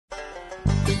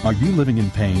Are you living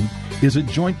in pain? Is it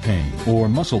joint pain or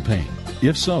muscle pain?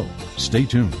 If so, stay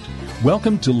tuned.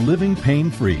 Welcome to Living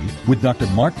Pain Free with Dr.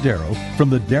 Mark Darrow from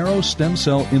the Darrow Stem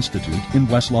Cell Institute in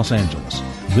West Los Angeles.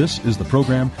 This is the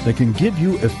program that can give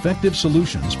you effective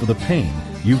solutions for the pain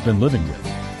you've been living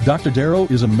with. Dr. Darrow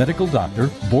is a medical doctor,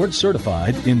 board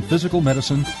certified in physical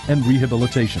medicine and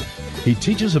rehabilitation. He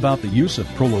teaches about the use of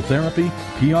prolotherapy,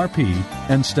 PRP,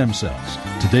 and stem cells.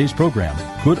 Today's program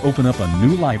could open up a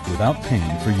new life without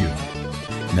pain for you.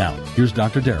 Now, here's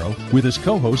Dr. Darrow with his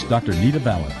co-host, Dr. Nita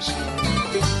Valens.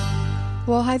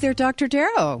 Well, hi there, Dr.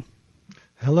 Darrow.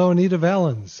 Hello, Nita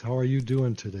Valens. How are you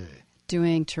doing today?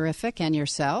 Doing terrific. And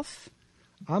yourself?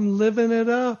 I'm living it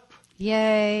up.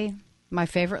 Yay. My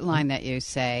favorite line that you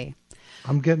say.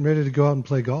 I'm getting ready to go out and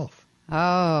play golf.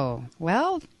 Oh,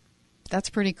 well, that's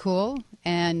pretty cool.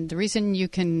 And the reason you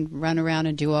can run around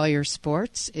and do all your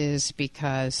sports is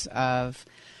because of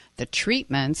the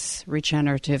treatments,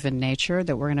 regenerative in nature,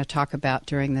 that we're going to talk about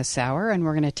during this hour. And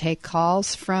we're going to take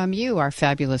calls from you, our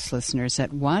fabulous listeners,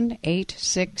 at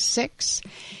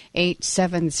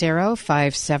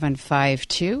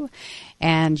 1-866-870-5752.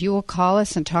 And you will call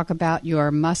us and talk about your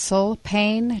muscle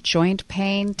pain, joint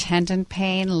pain, tendon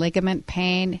pain, ligament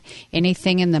pain,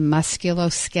 anything in the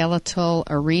musculoskeletal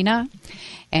arena,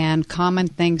 and common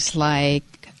things like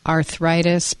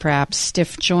arthritis, perhaps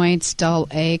stiff joints, dull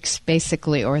aches,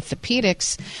 basically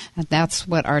orthopedics. And that's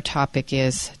what our topic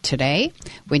is today.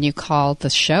 When you call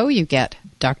the show, you get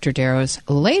Dr. Darrow's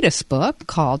latest book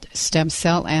called Stem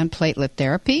Cell and Platelet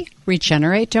Therapy,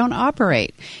 Regenerate, Don't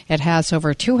Operate. It has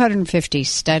over 250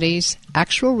 studies,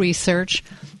 actual research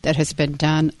that has been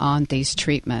done on these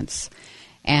treatments.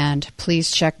 And please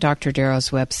check Dr.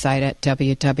 Darrow's website at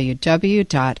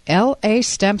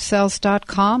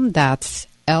www.lastemcells.com. That's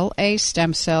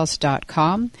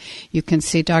lastemcells.com. You can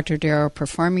see Dr. Darrow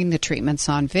performing the treatments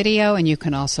on video, and you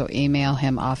can also email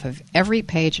him off of every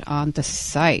page on the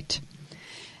site.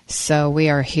 So we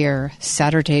are here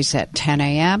Saturdays at 10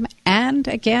 a.m. and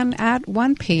again at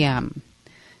 1 p.m.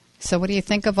 So what do you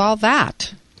think of all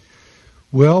that?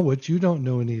 Well, what you don't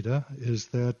know, Anita, is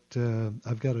that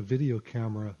I've got a video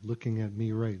camera looking at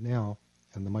me right now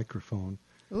and the microphone.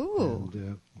 Ooh.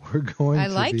 And we're going I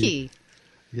to like be... it.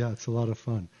 Yeah, it's a lot of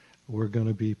fun. We're going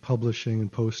to be publishing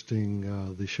and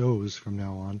posting the shows from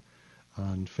now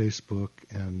on Facebook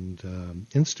and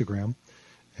Instagram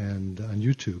and on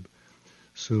YouTube.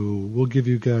 So we'll give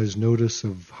you guys notice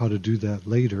of how to do that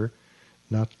later,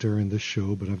 not during this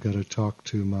show, but I've got to talk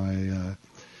to my,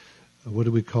 what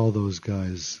do we call those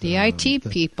guys? The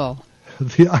IT people.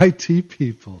 The IT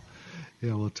people.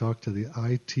 Yeah, we'll talk to the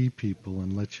IT people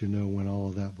and let you know when all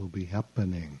of that will be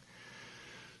happening.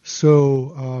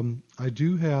 So I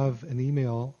do have an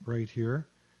email right here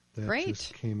that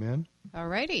just came in. All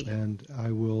righty. And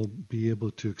I will be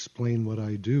able to explain what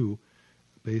I do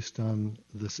based on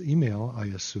this email, I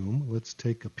assume. Let's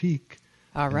take a peek.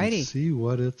 All righty. And see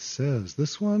what it says.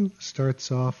 This one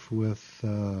starts off with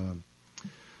the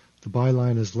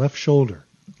byline is left shoulder.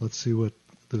 Let's see what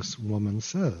this woman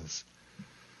says.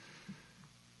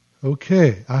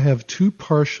 Okay, I have two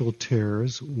partial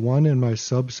tears, one in my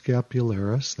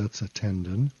subscapularis, that's a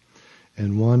tendon,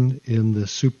 and one in the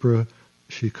she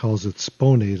calls it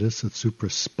spinatus, it's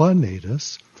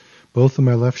supraspinatus, both in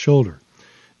my left shoulder.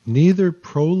 Neither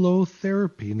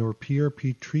prolotherapy nor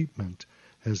PRP treatment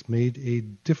has made a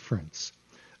difference.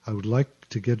 I would like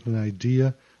to get an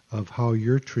idea of how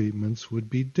your treatments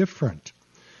would be different.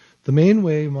 The main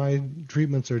way my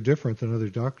treatments are different than other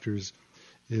doctors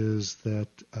is that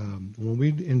when we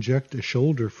inject a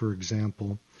shoulder, for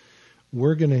example,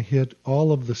 we're going to hit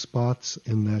all of the spots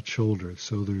in that shoulder.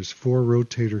 So there's 4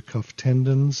 rotator cuff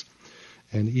tendons,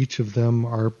 and each of them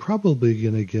are probably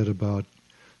going to get about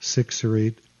 6 or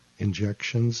 8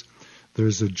 injections.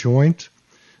 There's a joint,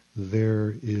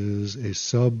 there is a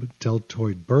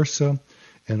subdeltoid bursa,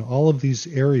 and all of these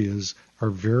areas are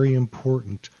very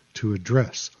important to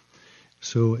address.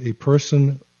 So a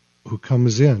person who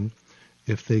comes in,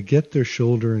 if they get their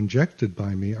shoulder injected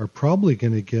by me, are probably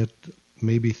going to get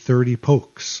maybe 30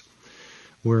 pokes,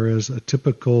 whereas a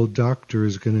typical doctor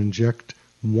is going to inject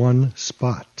one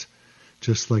spot,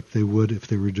 just like they would if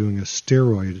they were doing a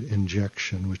steroid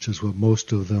injection, which is what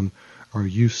most of them are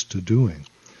used to doing.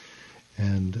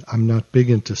 And I'm not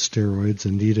big into steroids.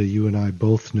 Anita, you and I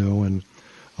both know, and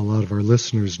a lot of our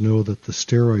listeners know, that the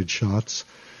steroid shots,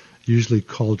 usually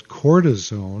called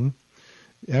cortisone,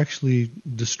 actually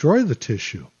destroy the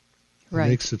tissue. Right. It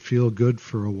makes it feel good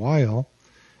for a while,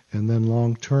 and then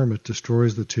long term it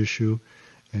destroys the tissue,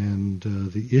 and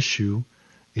the issue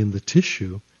in the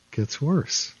tissue gets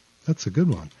worse. That's a good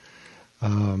one.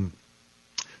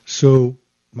 So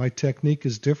my technique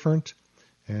is different,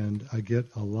 and I get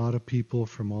a lot of people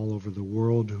from all over the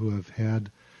world who have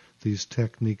had these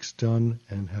techniques done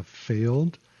and have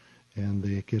failed, and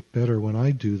they get better when I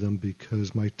do them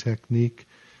because my technique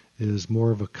is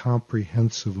more of a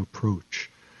comprehensive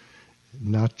approach,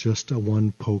 not just a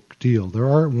one poke deal. There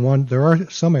are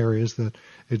some areas that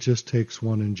it just takes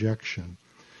one injection,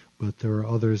 but there are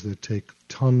others that take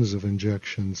tons of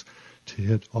injections to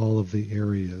hit all of the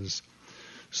areas.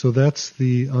 So that's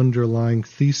the underlying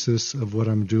thesis of what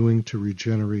I'm doing to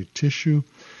regenerate tissue.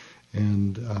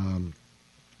 And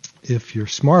if you're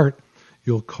smart,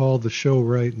 you'll call the show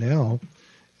right now,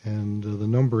 and the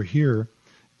number here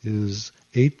is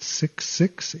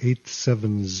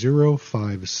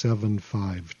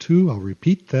 866-870-5752. I'll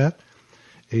repeat that,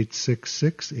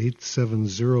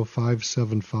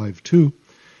 866-870-5752.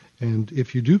 And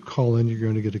if you do call in, you're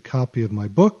going to get a copy of my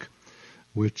book,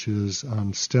 which is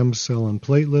on stem cell and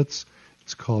platelets.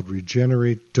 It's called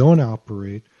Regenerate, Don't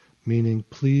Operate, meaning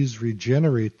please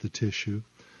regenerate the tissue.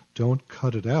 Don't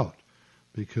cut it out,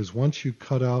 because once you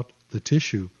cut out the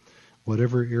tissue,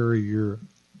 whatever area you're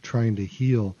trying to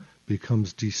heal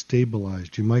becomes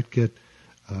destabilized. You might get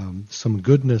some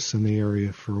goodness in the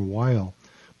area for a while,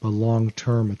 but long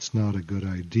term it's not a good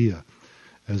idea.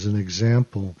 As an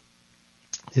example,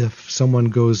 if someone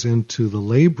goes into the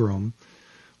labrum,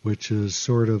 which is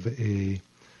sort of a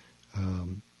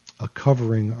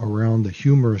covering around the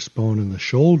humerus bone in the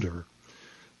shoulder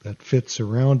that fits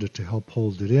around it to help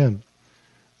hold it in,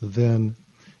 then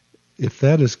if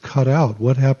that is cut out,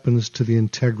 what happens to the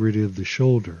integrity of the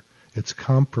shoulder? It's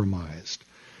compromised.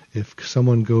 If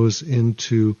someone goes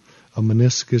into a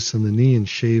meniscus in the knee and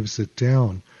shaves it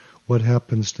down, what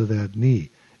happens to that knee?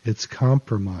 It's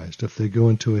compromised. If they go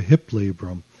into a hip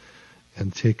labrum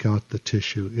and take out the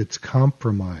tissue, it's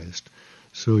compromised.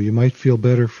 So you might feel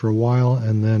better for a while,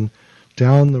 and then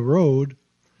down the road,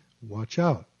 watch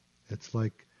out. It's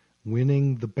like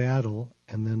winning the battle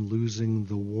and then losing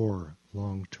the war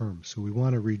long term. So we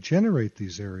want to regenerate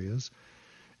these areas,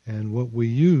 and what we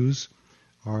use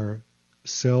are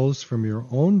cells from your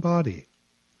own body.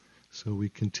 So we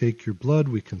can take your blood,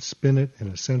 we can spin it in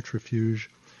a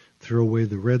centrifuge, throw away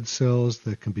the red cells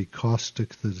that can be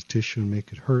caustic to the tissue and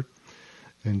make it hurt,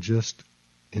 and just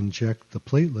inject the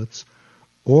platelets.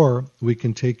 Or we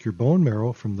can take your bone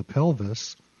marrow from the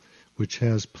pelvis, which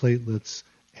has platelets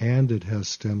and it has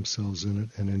stem cells in it,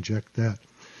 and inject that.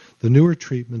 The newer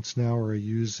treatments now are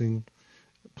using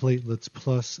platelets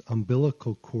plus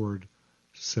umbilical cord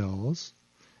cells,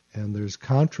 and there's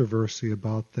controversy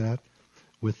about that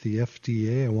with the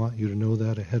FDA. I want you to know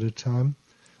that ahead of time.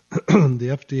 The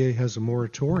FDA has a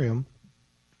moratorium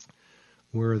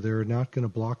where they're not going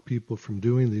to block people from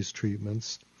doing these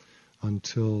treatments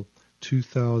until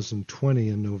 2020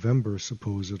 in November,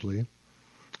 supposedly.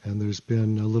 And there's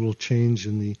been a little change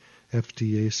in the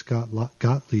FDA. Scott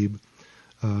Gottlieb,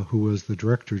 who was the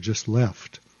director, just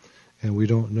left. And we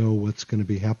don't know what's going to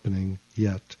be happening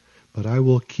yet. But I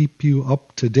will keep you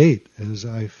up to date as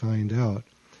I find out.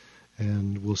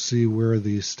 And we'll see where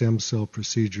these stem cell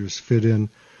procedures fit in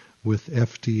with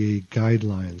FDA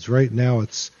guidelines. Right now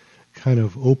it's kind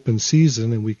of open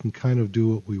season and we can kind of do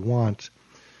what we want.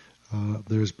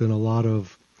 There's been a lot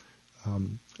of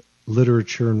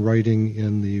literature and writing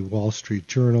in the Wall Street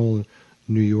Journal,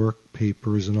 New York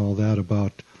papers and all that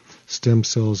about stem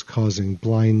cells causing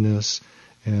blindness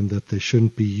and that they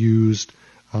shouldn't be used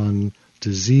on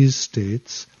disease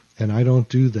states. And I don't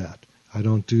do that. I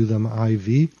don't do them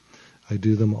IV. I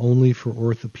do them only for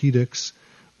orthopedics,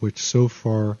 which so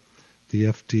far the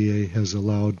FDA has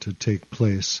allowed to take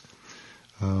place.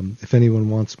 If anyone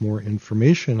wants more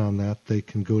information on that, they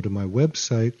can go to my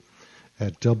website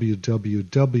at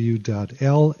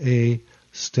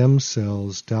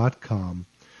www.lastemcells.com,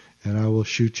 and I will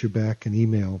shoot you back an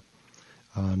email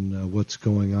on what's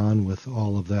going on with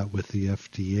all of that with the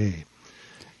FDA.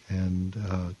 And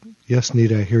yes,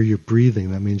 Nita, I hear you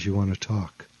breathing. That means you want to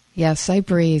talk. Yes, I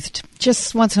breathed.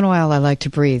 Just once in a while I like to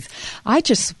breathe. I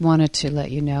just wanted to let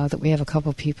you know that we have a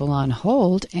couple people on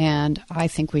hold, and I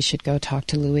think we should go talk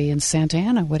to Louis in Santa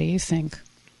Ana. What do you think?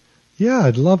 Yeah,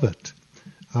 I'd love it.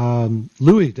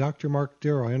 Louis, Dr. Mark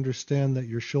Darrow, I understand that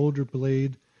your shoulder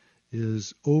blade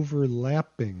is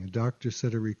overlapping. The doctor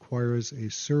said it requires a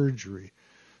surgery.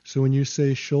 So when you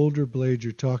say shoulder blade,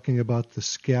 you're talking about the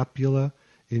scapula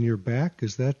in your back.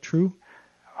 Is that true?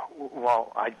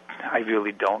 Well, I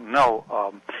really don't know.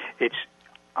 It's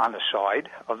on the side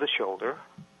of the shoulder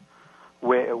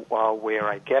where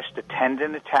I guess the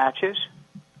tendon attaches,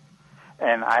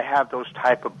 and I have those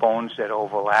type of bones that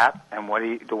overlap, and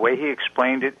the way he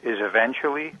explained it is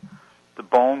eventually the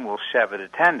bone will sever the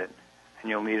tendon, and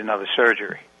you'll need another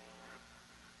surgery.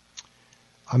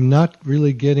 I'm not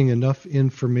really getting enough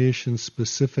information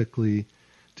specifically.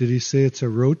 Did he say it's a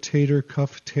rotator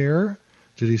cuff tear?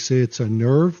 Did he say it's a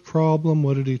nerve problem?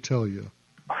 What did he tell you?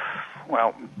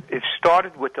 Well, it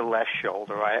started with the left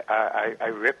shoulder. I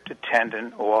ripped a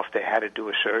tendon off. They had to do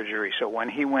a surgery. So when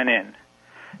he went in,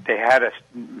 they had to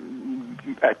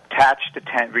reattach the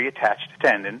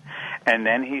tendon, and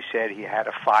then he said he had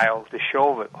to file the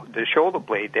shoulder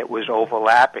blade that was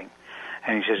overlapping.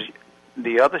 And he says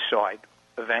the other side,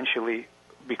 eventually,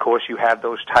 because you have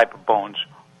those type of bones,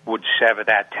 would sever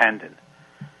that tendon.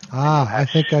 I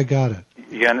think I got it.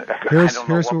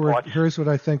 Here's what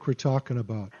I think we're talking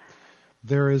about.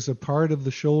 There is a part of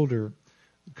the shoulder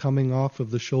coming off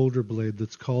of the shoulder blade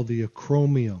that's called the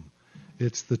acromion.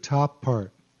 It's the top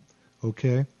part,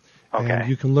 okay? And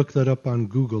you can look that up on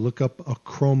Google. Look up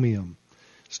acromion.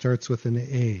 Starts with an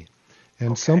A.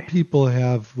 And some people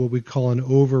have what we call an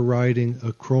overriding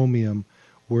acromion,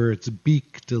 where it's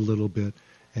beaked a little bit,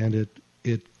 and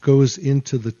it goes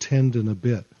into the tendon a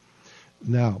bit.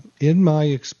 Now, in my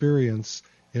experience,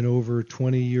 in over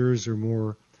 20 years or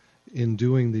more in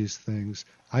doing these things,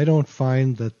 I don't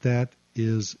find that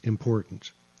is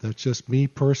important. That's just me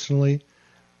personally.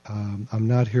 I'm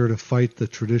not here to fight the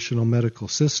traditional medical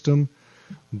system,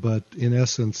 but in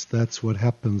essence, that's what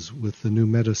happens with the new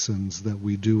medicines that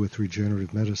we do with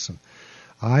regenerative medicine.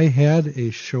 I had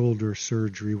a shoulder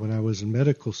surgery when I was in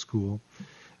medical school,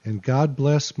 and God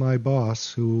bless my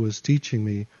boss who was teaching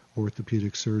me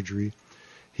orthopedic surgery.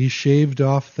 He shaved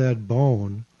off that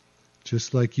bone,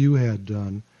 just like you had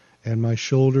done, and my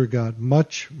shoulder got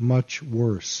much, much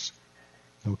worse.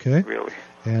 Okay? Really?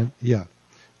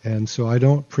 And so I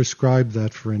don't prescribe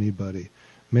that for anybody.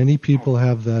 Many people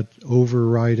have that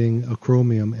overriding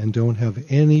acromion and don't have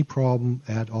any problem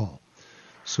at all.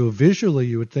 So visually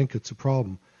you would think it's a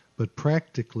problem, but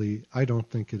practically I don't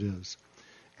think it is.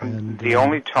 And the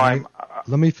only time...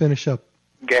 let me finish up.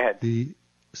 Go ahead.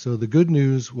 So the good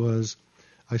news was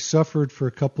I suffered for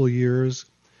a couple of years.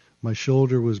 My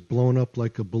shoulder was blown up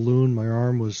like a balloon. My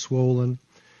arm was swollen.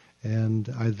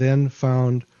 And I then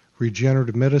found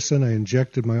regenerative medicine. I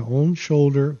injected my own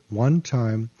shoulder one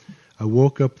time. I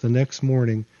woke up the next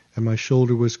morning and my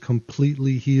shoulder was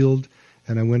completely healed,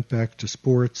 and I went back to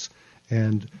sports.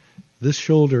 And this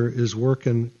shoulder is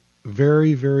working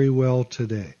very, very well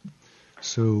today.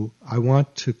 So I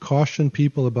want to caution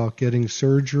people about getting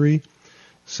surgery.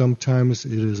 Sometimes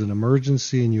it is an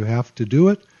emergency and you have to do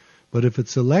it. But if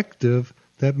it's elective,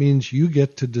 that means you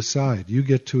get to decide. You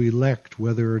get to elect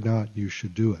whether or not you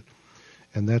should do it.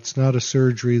 And that's not a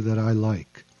surgery that I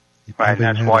like. Right,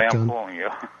 that's why I'm calling you.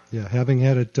 Yeah, having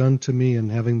had it done to me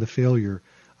and having the failure,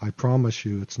 I promise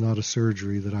you it's not a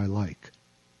surgery that I like.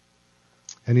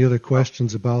 Any other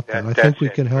questions about that? I think we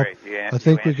can help. I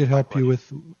think we could help you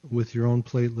with your own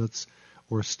platelets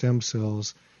or stem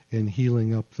cells in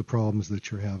healing up the problems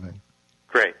that you're having.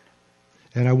 Great.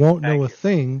 And I won't know a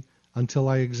thing until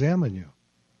I examine you.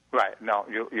 Right. No,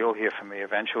 you'll hear from me.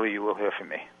 Eventually you will hear from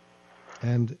me.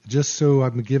 And just so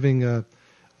I'm giving a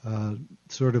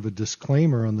sort of a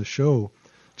disclaimer on the show,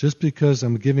 just because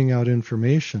I'm giving out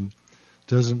information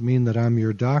doesn't mean that I'm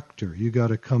your doctor. You got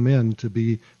to come in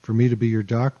for me to be your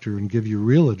doctor and give you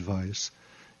real advice.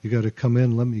 You got to come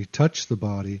in, let me touch the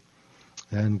body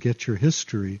and get your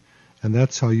history, and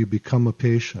that's how you become a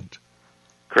patient.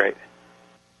 Great.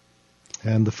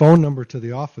 And the phone number to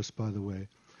the office, by the way,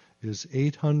 is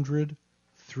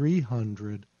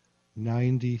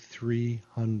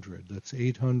 800-300-9300. That's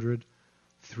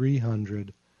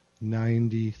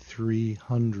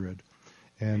 800-300-9300.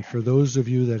 And for those of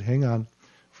you that,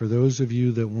 for those of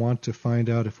you that want to find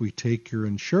out if we take your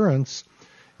insurance,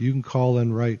 you can call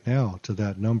in right now to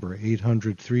that number,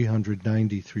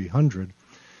 800-300-9300,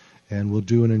 and we'll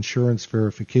do an insurance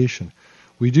verification.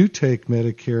 We do take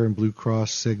Medicare and Blue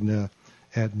Cross, Cigna,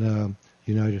 Aetna,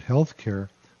 United Healthcare,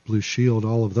 Blue Shield,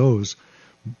 all of those.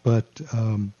 But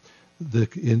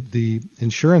the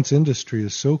insurance industry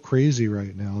is so crazy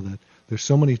right now that there's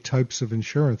so many types of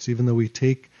insurance. Even though we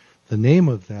take the name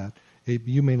of that,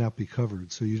 you may not be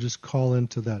covered. So you just call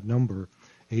into that number,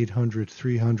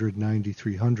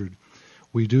 800-300-9300.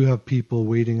 We do have people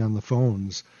waiting on the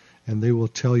phones, and they will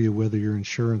tell you whether your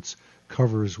insurance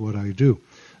covers what I do.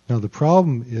 Now, the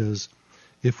problem is,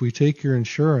 if we take your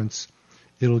insurance,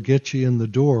 it'll get you in the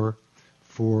door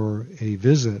for a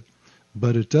visit,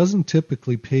 but it doesn't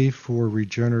typically pay for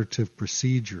regenerative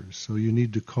procedures, so you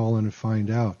need to call in and find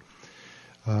out.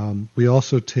 We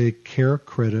also take Care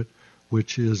Credit,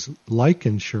 which is like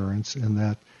insurance in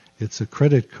that it's a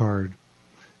credit card.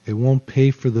 It won't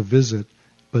pay for the visit,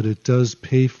 but it does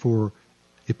pay for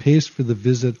it pays for the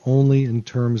visit only in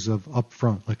terms of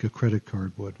upfront, like a credit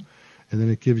card would. And then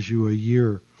it gives you a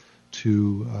year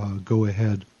to go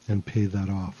ahead and pay that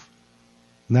off.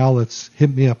 Now let's hit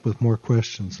me up with more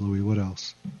questions, Louis. What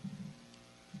else?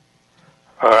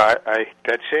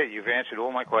 That's it. You've answered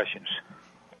all my questions.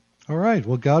 All right.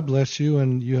 Well, God bless you,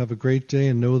 and you have a great day,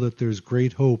 and know that there's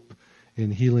great hope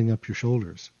in healing up your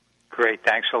shoulders. Great.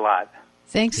 Thanks a lot.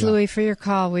 Thanks, Louis, for your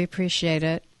call. We appreciate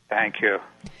it. Thank you.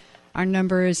 Our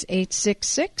number is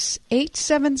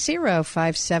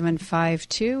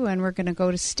 866-870-5752, and we're going to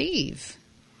go to Steve.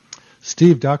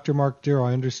 Steve, Dr. Mark Darrow,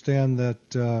 I understand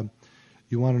that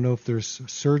you want to know if there's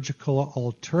surgical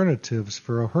alternatives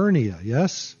for a hernia,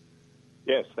 yes?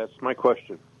 Yes, that's my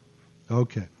question.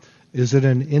 Okay. Is it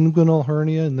an inguinal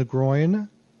hernia in the groin?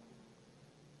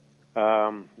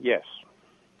 Yes.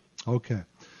 Okay.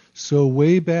 So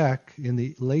way back in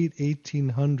the late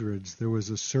 1800s, there was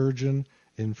a surgeon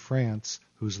in France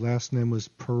whose last name was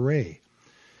Perret,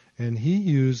 and he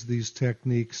used these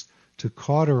techniques to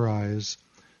cauterize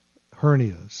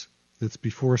hernias. It's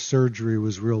before surgery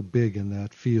was real big in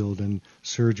that field, and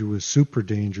surgery was super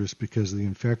dangerous because of the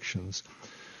infections.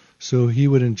 So he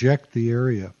would inject the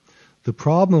area. The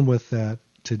problem with that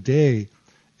today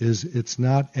is it's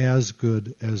not as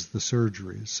good as the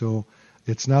surgery. So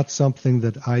it's not something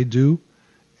that I do,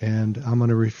 and I'm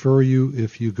going to refer you,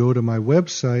 if you go to my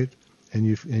website and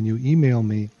you email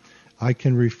me, I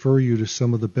can refer you to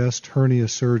some of the best hernia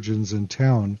surgeons in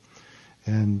town.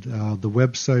 And the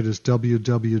website is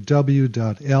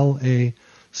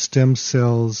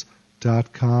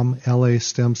www.lastemcells.com,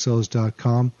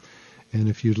 lastemcells.com. And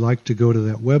if you'd like to go to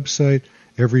that website,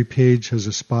 every page has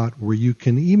a spot where you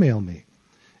can email me,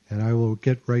 and I will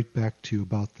get right back to you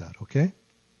about that, okay?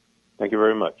 Thank you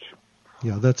very much.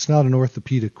 Yeah, that's not an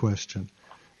orthopedic question,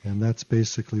 and that's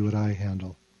basically what I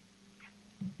handle.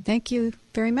 Thank you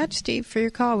very much, Steve, for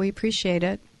your call. We appreciate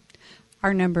it.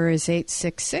 Our number is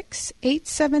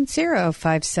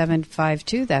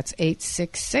 866-870-5752. That's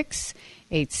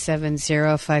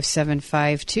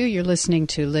 866-870-5752. You're listening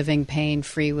to Living Pain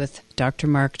Free with Dr.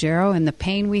 Mark Darrow, and the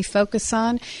pain we focus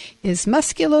on is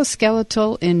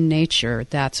musculoskeletal in nature.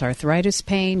 That's arthritis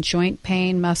pain, joint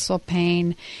pain, muscle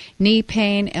pain, knee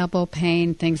pain, elbow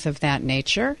pain, things of that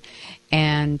nature.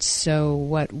 And so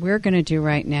what we're going to do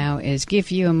right now is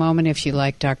give you a moment, if you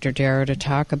like, Dr. Darrow, to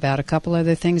talk about a couple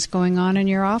other things going on in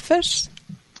your office,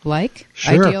 like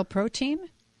Sure. Ideal Protein.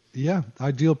 Yeah,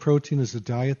 Ideal Protein is a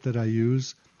diet that I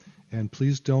use, and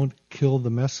please don't kill the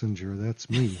messenger. That's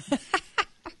me.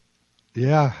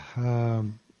 Yeah,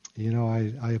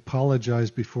 I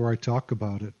apologize before I talk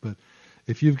about it, but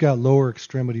if you've got lower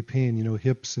extremity pain,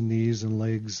 hips and knees and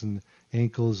legs and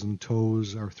ankles and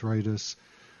toes, arthritis,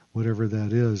 whatever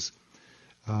that is,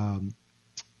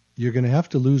 you're going to have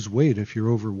to lose weight if you're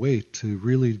overweight to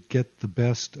really get the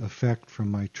best effect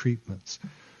from my treatments.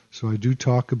 So I do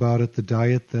talk about it. The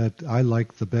diet that I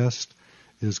like the best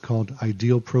is called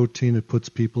Ideal Protein. It puts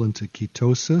people into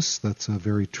ketosis. That's a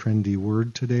very trendy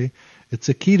word today. It's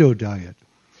a keto diet.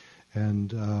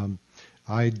 And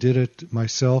I did it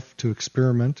myself to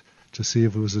experiment to see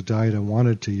if it was a diet I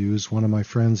wanted to use. One of my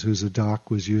friends who's a doc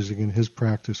was using it in his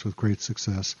practice with great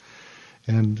success.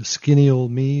 And skinny old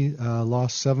me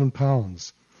lost 7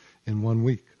 pounds in 1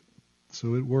 week.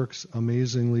 So it works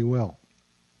amazingly well.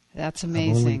 That's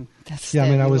amazing.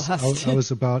 I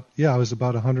was about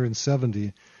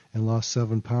 170 and lost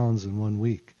 7 pounds in 1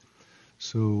 week.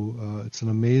 So it's an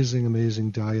amazing,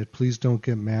 amazing diet. Please don't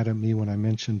get mad at me when I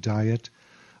mention diet.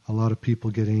 A lot of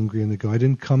people get angry and they go, I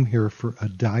didn't come here for a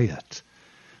diet.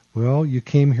 Well, you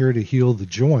came here to heal the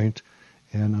joint,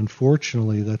 and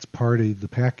unfortunately that's part of the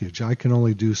package. I can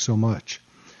only do so much.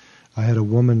 I had a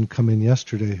woman come in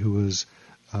yesterday who was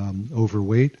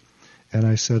overweight, and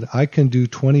I said, I can do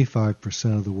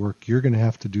 25% of the work. You're going to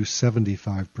have to do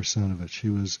 75% of it. She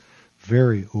was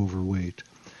very overweight.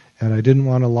 And I didn't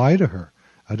want to lie to her.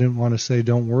 I didn't want to say,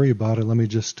 don't worry about it. Let me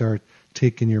just start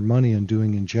taking your money and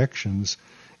doing injections,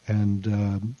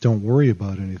 and don't worry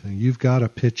about anything. You've got to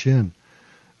pitch in.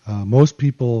 Most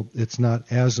people, it's not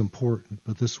as important,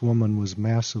 but this woman was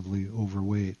massively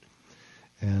overweight.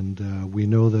 And we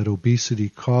know that obesity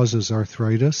causes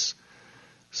arthritis.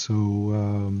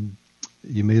 So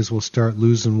you may as well start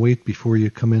losing weight before you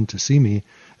come in to see me.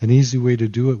 An easy way to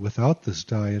do it without this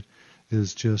diet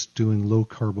is just doing low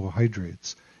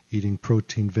carbohydrates, eating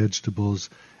protein, vegetables,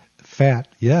 fat.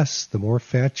 Yes, the more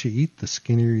fat you eat, the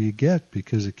skinnier you get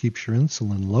because it keeps your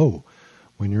insulin low.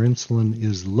 When your insulin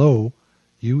is low,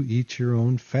 you eat your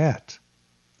own fat.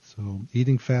 So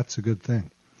eating fat's a good thing.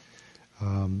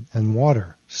 And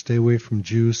water. Stay away from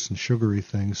juice and sugary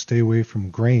things. Stay away from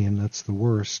grain. That's the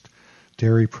worst.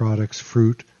 Dairy products,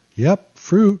 fruit. Yep,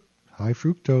 fruit. High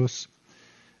fructose.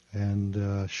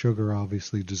 And sugar,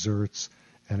 obviously, desserts,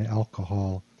 and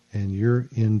alcohol. And you're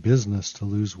in business to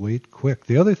lose weight quick.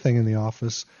 The other thing in the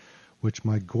office, which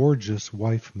my gorgeous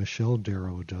wife, Michelle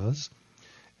Darrow, does,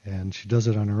 and she does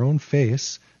it on her own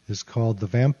face, is called the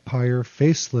Vampire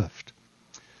Facelift.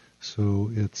 So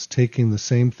it's taking the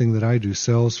same thing that I do,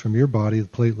 cells from your body, the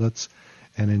platelets,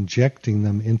 and injecting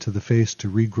them into the face to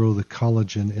regrow the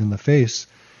collagen in the face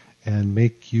and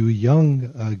make you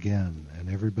young again. And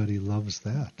everybody loves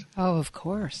that. Oh, of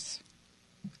course.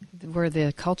 We're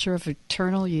the culture of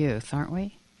eternal youth, aren't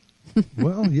we?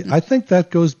 Well, I think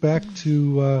that goes back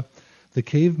to the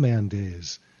caveman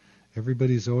days.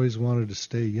 Everybody's always wanted to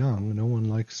stay young. No one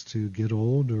likes to get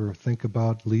old or think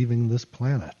about leaving this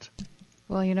planet.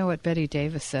 Well, you know what Betty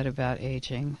Davis said about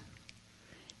aging?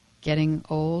 Getting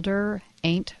older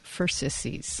ain't for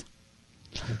sissies.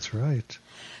 That's right.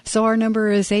 So our number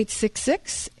is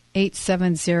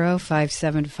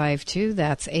 866-870-5752.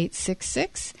 That's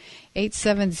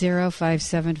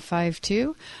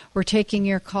 866-870-5752. We're taking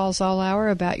your calls all hour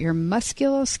about your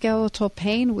musculoskeletal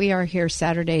pain. We are here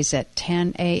Saturdays at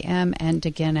 10 a.m. and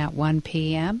again at 1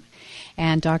 p.m.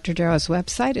 And Dr. Darrow's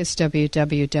website is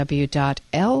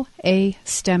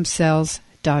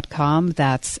www.lastemcells.com.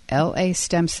 That's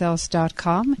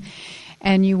lastemcells.com.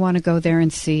 And you want to go there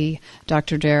and see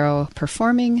Dr. Darrow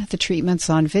performing the treatments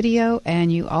on video,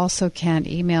 and you also can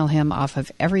email him off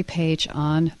of every page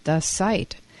on the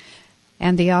site.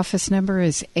 And the office number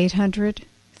is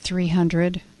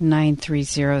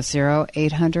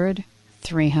 800-300-9300,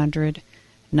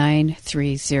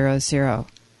 800-300-9300.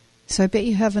 So I bet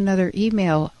you have another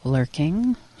email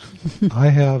lurking. I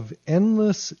have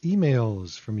endless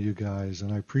emails from you guys,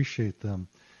 and I appreciate them.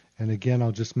 And again,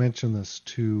 I'll just mention this.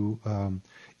 To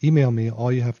email me, all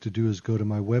you have to do is go to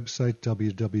my website,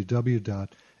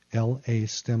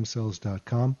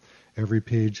 www.lastemcells.com. Every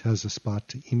page has a spot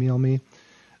to email me.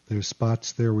 There's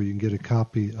spots there where you can get a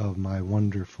copy of my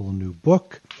wonderful new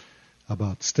book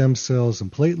about stem cells and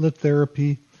platelet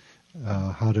therapy,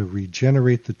 how to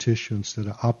regenerate the tissue instead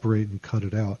of operate and cut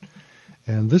it out.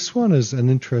 And this one is an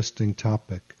interesting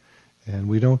topic. And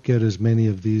we don't get as many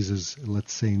of these as,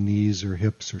 let's say, knees or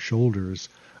hips or shoulders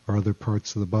or other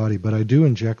parts of the body. But I do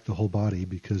inject the whole body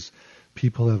because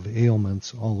people have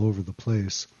ailments all over the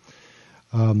place.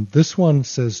 This one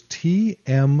says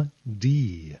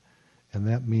TMD, and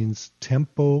that means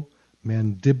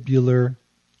temporomandibular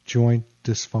joint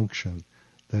dysfunction,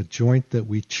 that joint that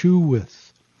we chew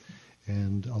with.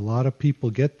 And a lot of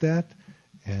people get that.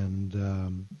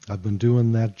 And I've been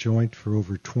doing that joint for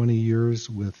over 20 years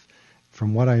with,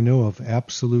 from what I know of,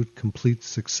 absolute complete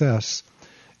success.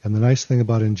 And the nice thing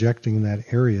about injecting in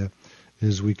that area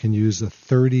is we can use a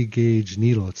 30-gauge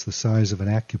needle. It's the size of an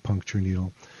acupuncture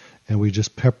needle. And we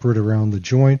just pepper it around the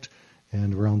joint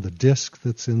and around the disc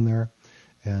that's in there.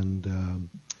 And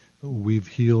we've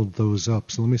healed those up.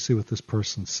 So let me see what this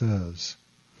person says.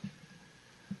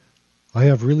 I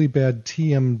have really bad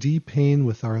TMD pain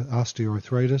with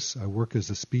osteoarthritis. I work as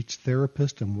a speech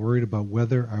therapist. I'm worried about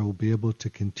whether I will be able to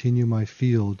continue my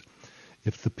field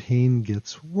if the pain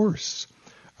gets worse.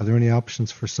 Are there any options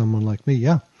for someone like me?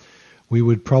 Yeah. We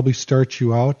would probably start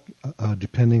you out,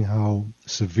 depending how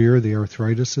severe the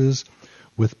arthritis is,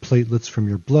 with platelets from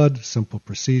your blood. Simple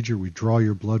procedure. We draw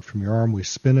your blood from your arm. We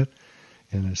spin it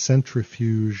in a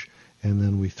centrifuge, and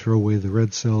then we throw away the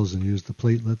red cells and use the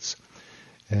platelets.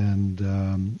 And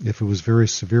if it was very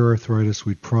severe arthritis,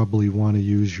 we'd probably want to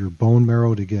use your bone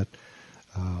marrow to get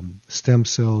stem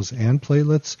cells and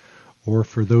platelets. Or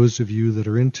for those of you that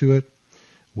are into it,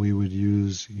 we would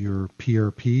use your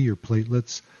PRP, your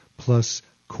platelets, plus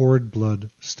cord blood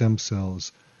stem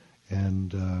cells.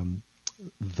 And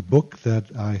the book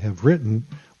that I have written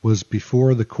was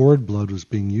before the cord blood was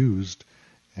being used.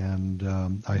 And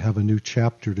I have a new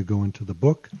chapter to go into the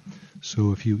book.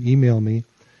 So if you email me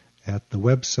at the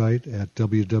website at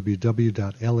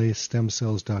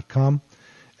www.lastemcells.com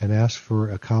and ask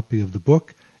for a copy of the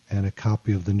book and a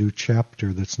copy of the new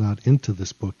chapter that's not into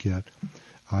this book yet,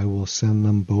 I will send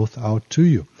them both out to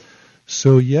you.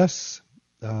 So yes,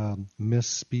 Miss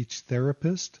Speech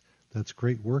Therapist, that's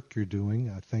great work you're doing.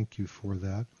 I thank you for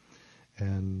that.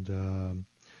 And, a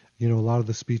lot of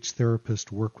the speech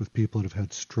therapists work with people that have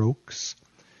had strokes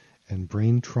and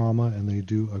brain trauma, and they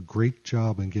do a great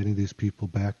job in getting these people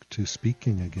back to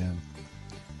speaking again.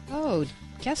 Oh,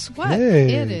 guess what?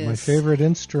 Yay, It is my favorite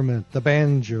instrument, the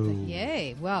banjo.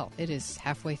 Yay. Well, it is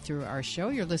halfway through our show.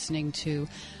 You're listening to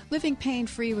Living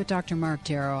Pain-Free with Dr. Mark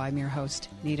Darrow. I'm your host,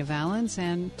 Nita Valens,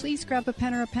 and please grab a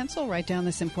pen or a pencil, write down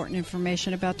this important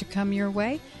information about to come your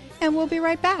way, and we'll be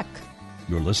right back.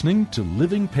 You're listening to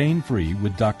Living Pain-Free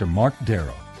with Dr. Mark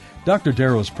Darrow. Dr.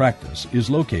 Darrow's practice is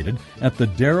located at the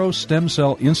Darrow Stem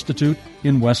Cell Institute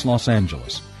in West Los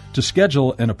Angeles. To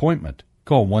schedule an appointment,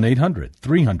 call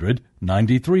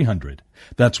 1-800-300-9300.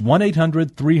 That's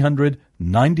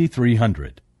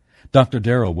 1-800-300-9300. Dr.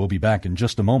 Darrow will be back in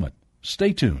just a moment.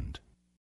 Stay tuned.